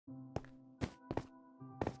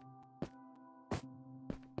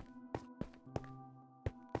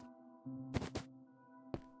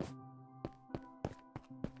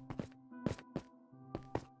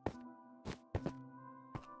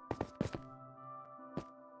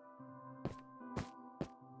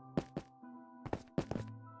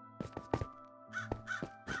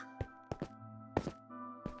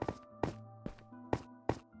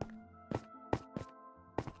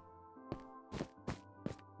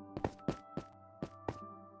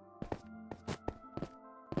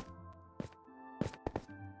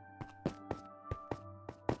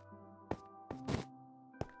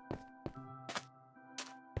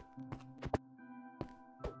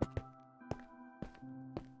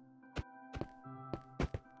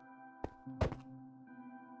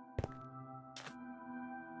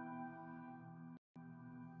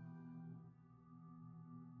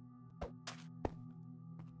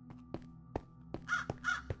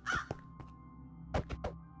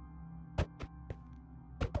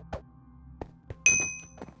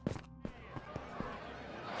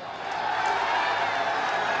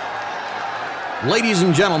Ladies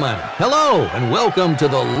and gentlemen, hello and welcome to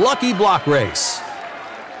the Lucky Block Race.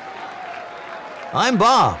 I'm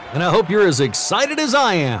Bob, and I hope you're as excited as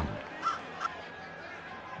I am.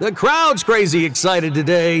 The crowd's crazy excited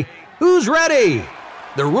today. Who's ready?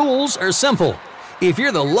 The rules are simple. If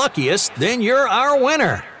you're the luckiest, then you're our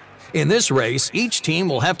winner. In this race, each team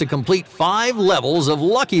will have to complete 5 levels of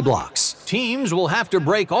Lucky Blocks. Teams will have to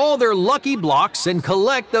break all their Lucky Blocks and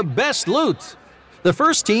collect the best loot. The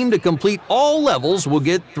first team to complete all levels will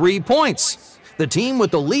get 3 points. The team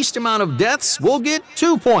with the least amount of deaths will get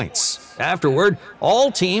 2 points. Afterward,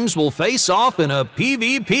 all teams will face off in a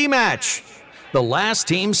PvP match. The last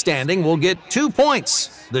team standing will get 2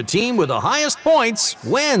 points. The team with the highest points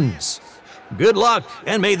wins. Good luck,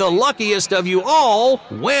 and may the luckiest of you all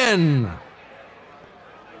win!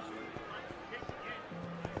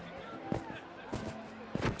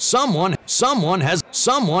 Someone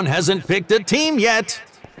hasn't picked a team yet.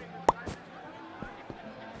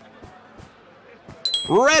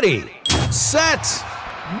 Ready, set,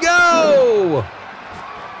 go!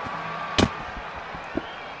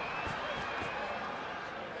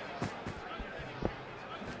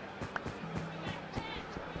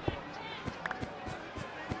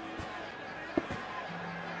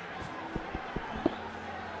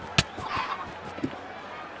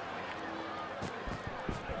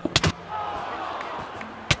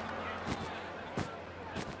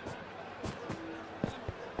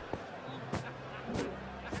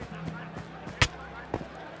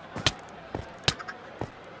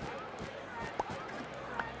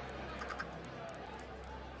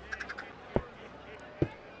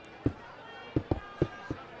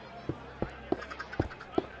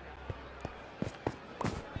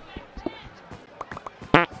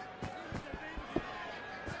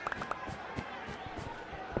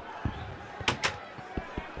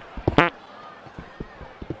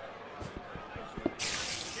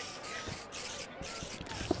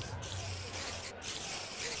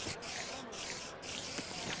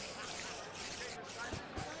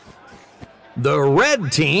 The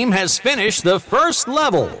red team has finished the first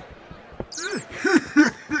level.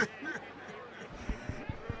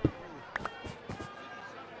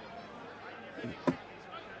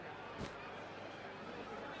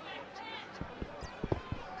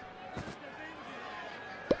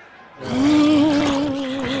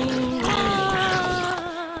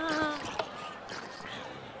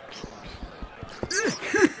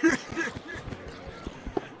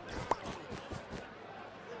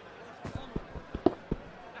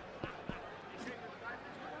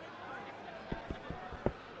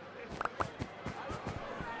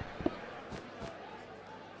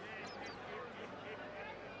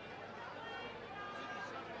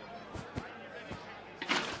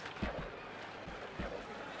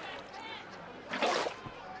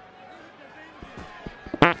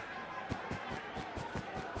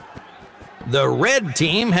 The red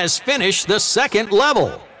team has finished the second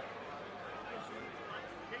level.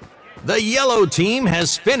 The yellow team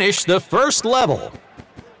has finished the first level.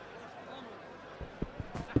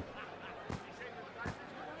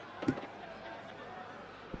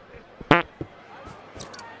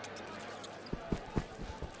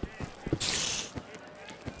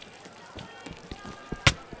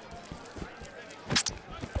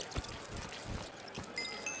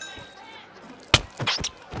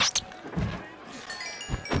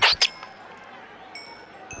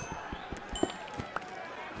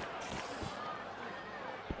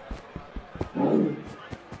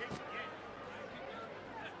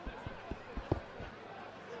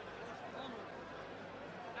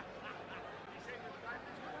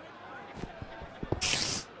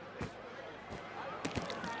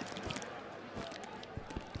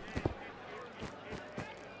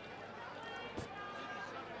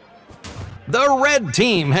 The red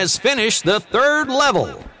team has finished the third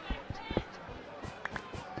level.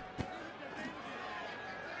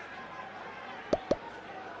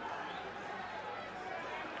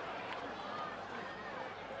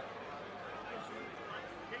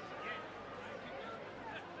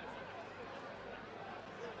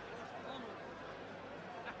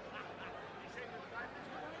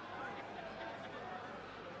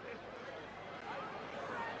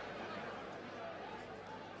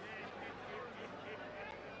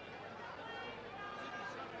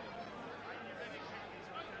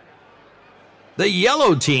 The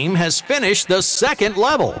yellow team has finished the second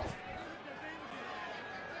level.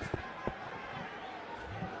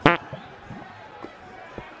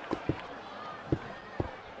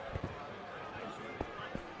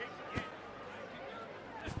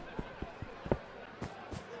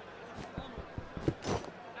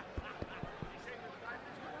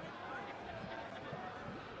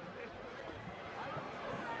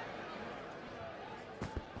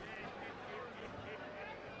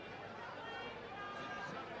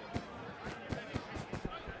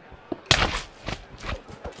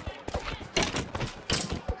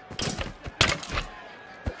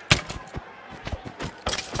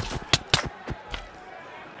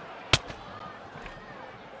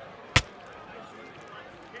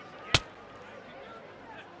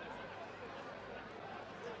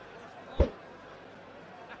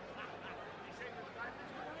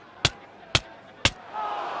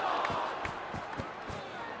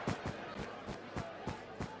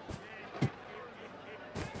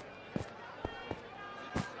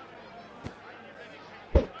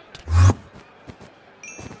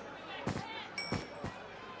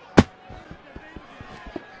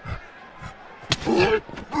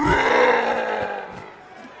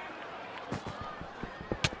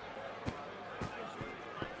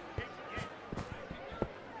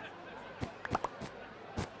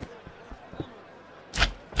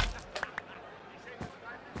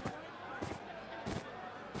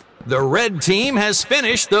 The red team has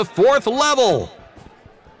finished the 4th level.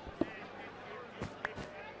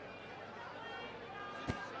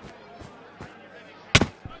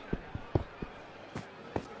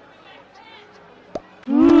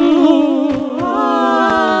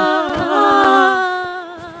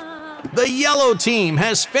 The yellow team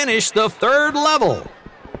has finished the 3rd level.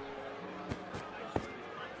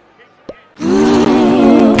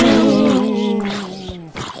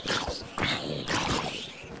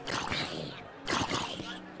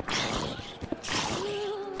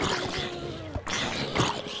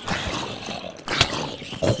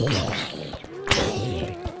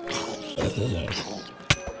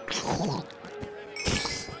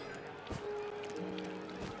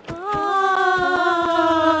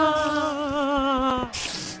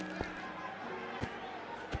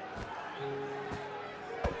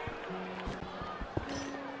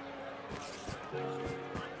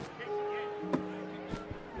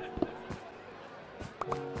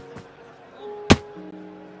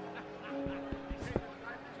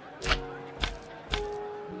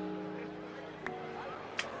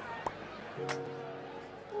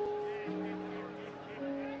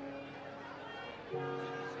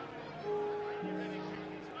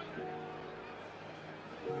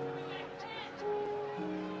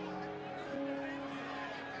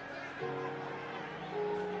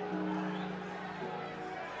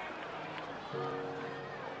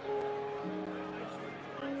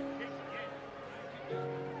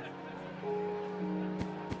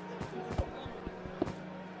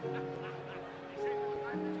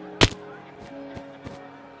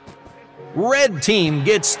 Red team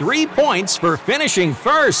gets 3 points for finishing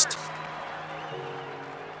first.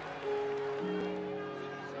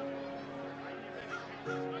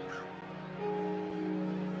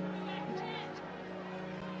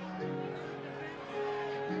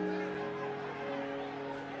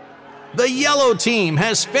 The yellow team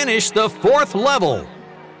has finished the 4th level.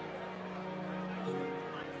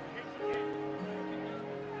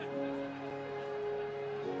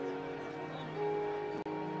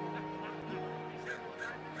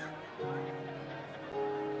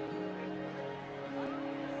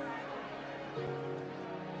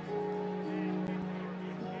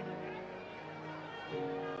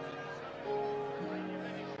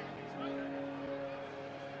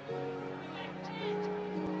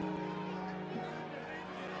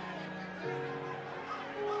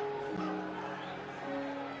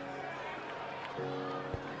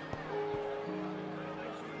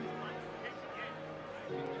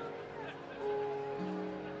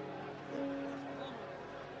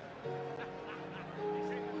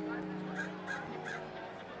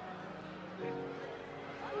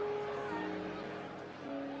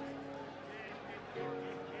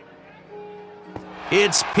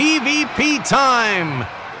 It's PvP time!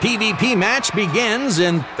 PvP match begins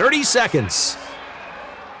in 30 seconds.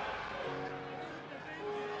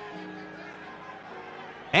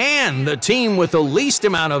 And the team with the least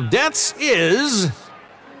amount of deaths is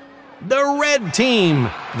the red team.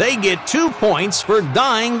 They get 2 points for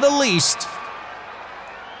dying the least.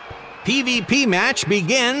 PvP match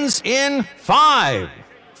begins in 5,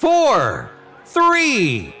 4,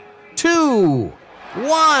 3, 2,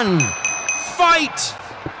 1. Fight!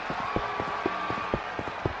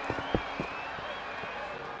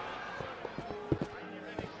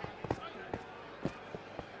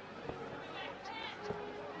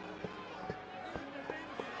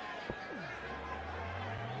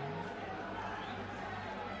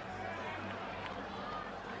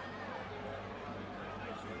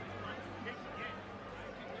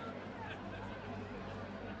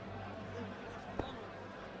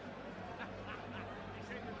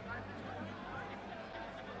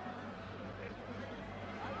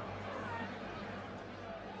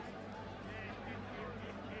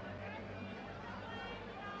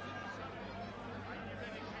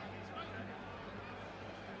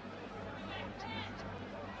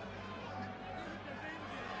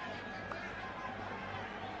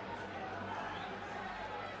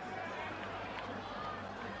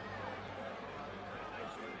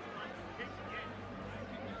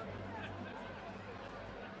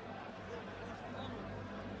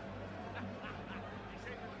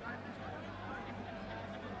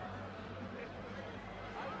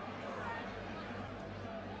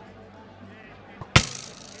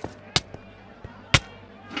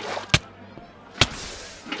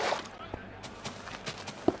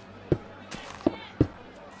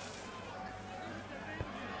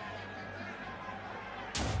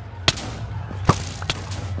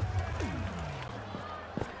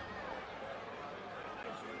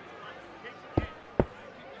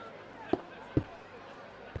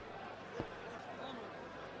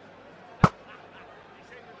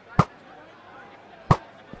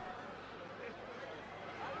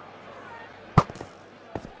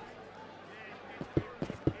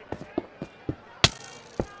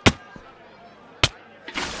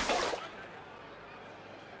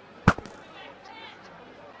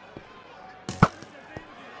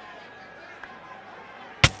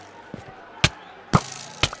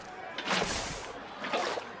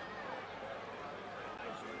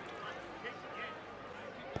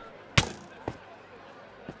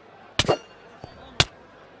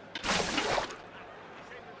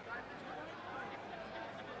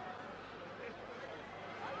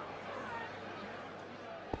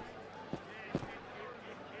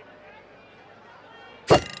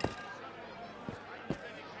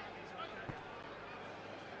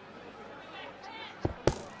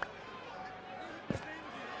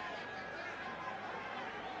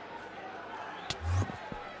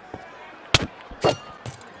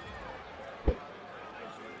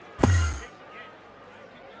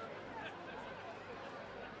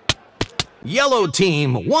 Yellow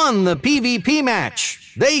team won the PvP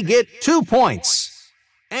match. They get 2 points.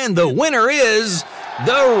 And the winner is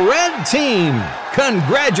the red team.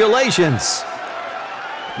 Congratulations!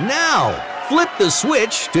 Now, flip the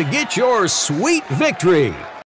switch to get your sweet victory.